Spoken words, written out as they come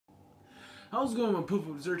How's it going with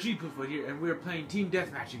Poofo? Zerchi Poofo here, and we're playing Team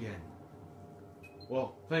Deathmatch again.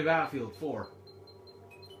 Well, playing Battlefield 4.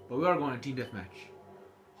 But we are going to Team Deathmatch.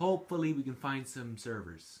 Hopefully we can find some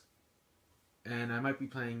servers. And I might be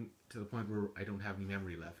playing to the point where I don't have any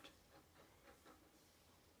memory left.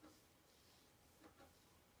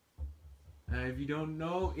 If you don't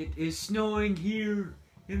know, it is snowing here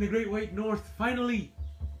in the Great White North, finally!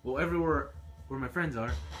 Well, everywhere where my friends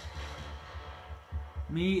are.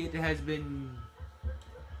 Me, it has been...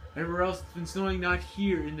 Everywhere else it's been snowing, not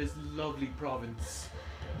here in this lovely province.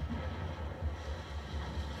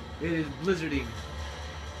 It is blizzarding.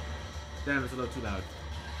 Damn, it's a little too loud.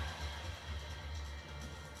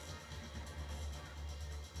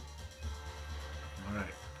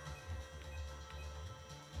 Alright.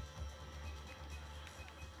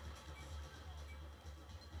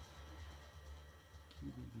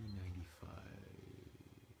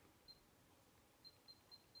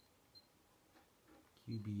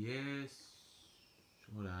 QBS.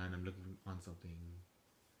 Hold on, I'm looking on something.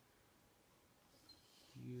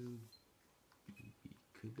 QBB.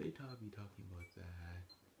 Could they be talking about that?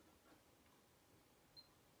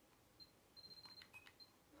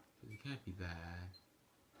 It can't be that.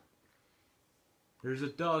 There's a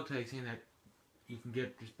dog tag saying that you can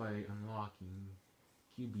get just by unlocking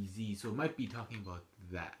QBZ, so it might be talking about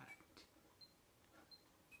that.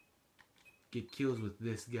 Get kills with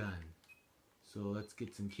this gun. So let's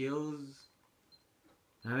get some kills.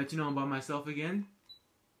 And I'll let you know about myself again.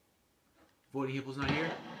 Voting Hipple's not here.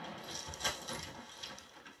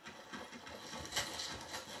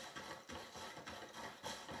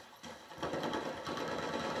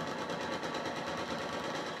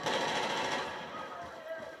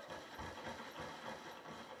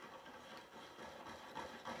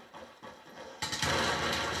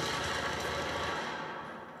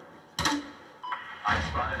 I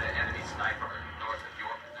spotted an enemy sniper north of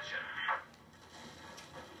your position.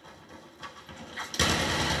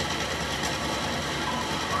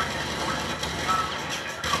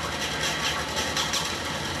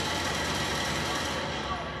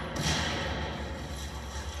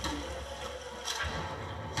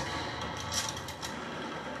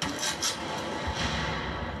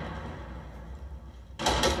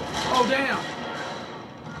 Oh damn!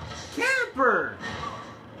 Camper!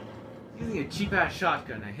 Using a cheap ass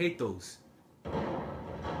shotgun, I hate those. Yeah,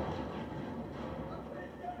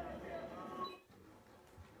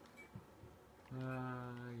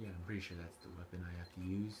 I'm pretty sure that's the weapon I have to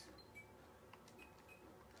use.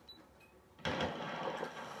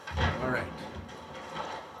 Alright.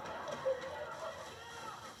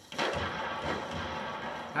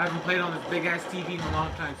 I haven't played on this big ass TV in a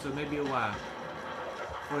long time, so maybe a while.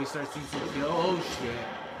 Before you start seeing some kill. Oh shit.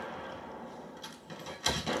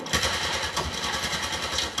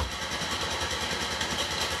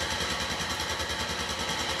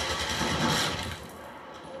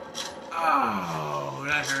 Oh,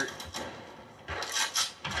 that hurt.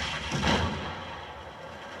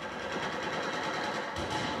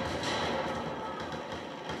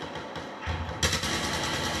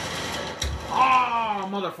 Oh,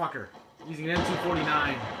 motherfucker. Using an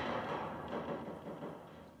M249.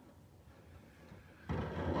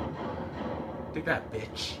 Take that,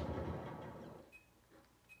 bitch.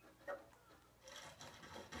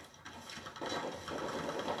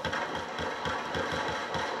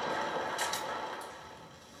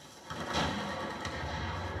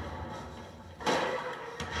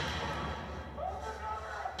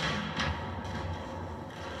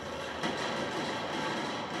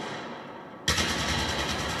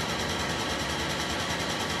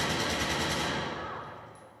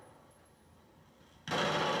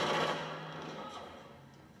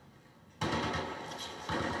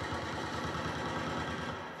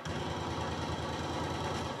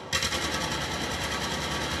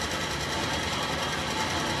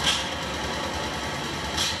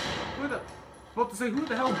 About to say, who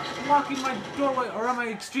the hell blocking my doorway, or am I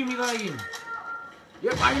extremely lagging?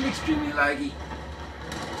 Yep, I am extremely laggy.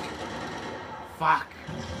 Fuck.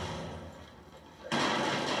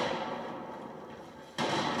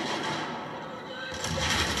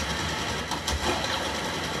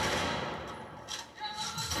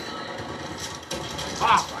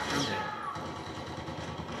 Ah, fuck, I'm dead.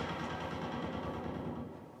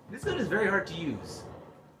 This gun is very hard to use.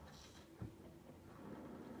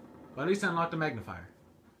 But at least I unlocked the magnifier.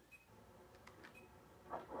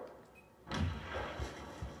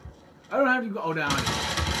 I don't have to go down.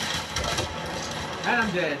 And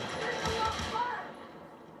I'm dead.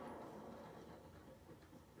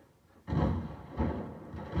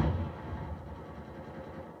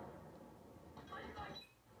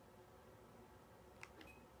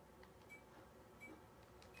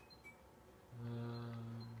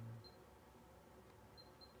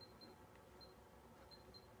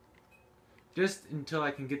 Just until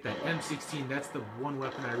I can get that M16. That's the one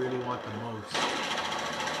weapon I really want the most. We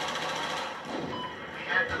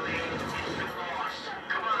had the lead. It's been lost.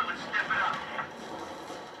 Come on, let's step it up.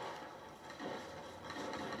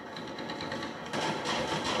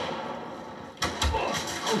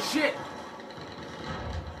 Oh shit!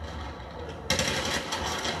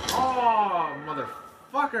 Oh,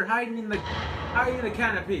 motherfucker, hiding in the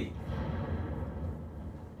canopy.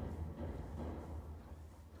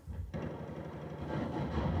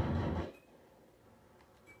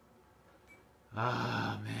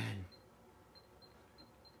 Ah, man.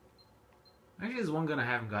 Actually, there's one gun I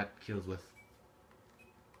haven't got kills with.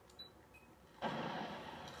 So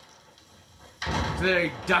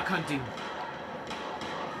they're duck hunting.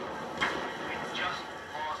 We just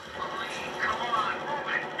lost the lead. Come on, move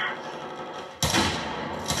it.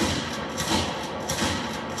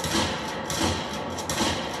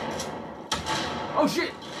 Oh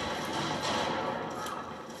shit!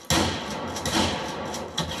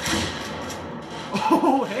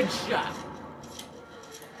 Oh, headshot!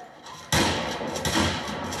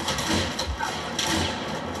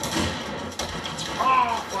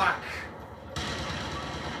 Oh, fuck!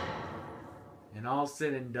 And all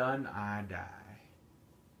said and done, I die.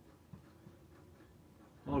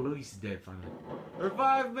 Oh, Luis is dead finally.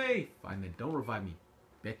 Revive me! Fine then, don't revive me,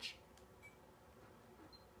 bitch.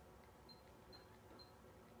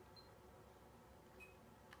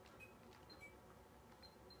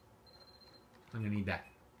 I'm gonna need that.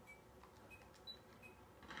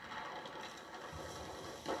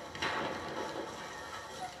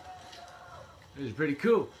 This is pretty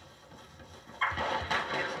cool.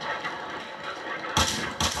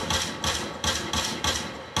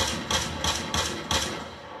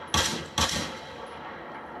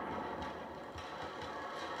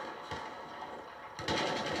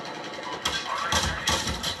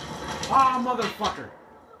 Oh, motherfucker!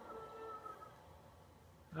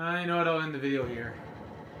 I know what, I'll end the video here.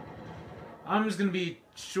 I'm just gonna be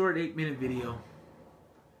a short 8-minute video.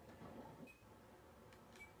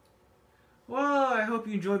 Well, I hope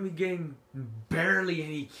you enjoyed me getting barely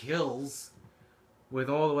any kills with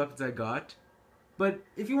all the weapons I got. But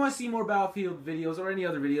if you want to see more Battlefield videos or any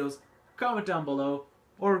other videos, comment down below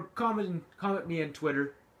or comment me on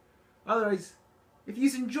Twitter. Otherwise, if you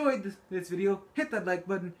enjoyed this video, hit that like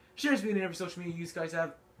button, share this video on every social media you guys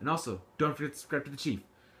have, and also don't forget to subscribe to the Chief.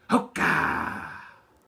 Hoka!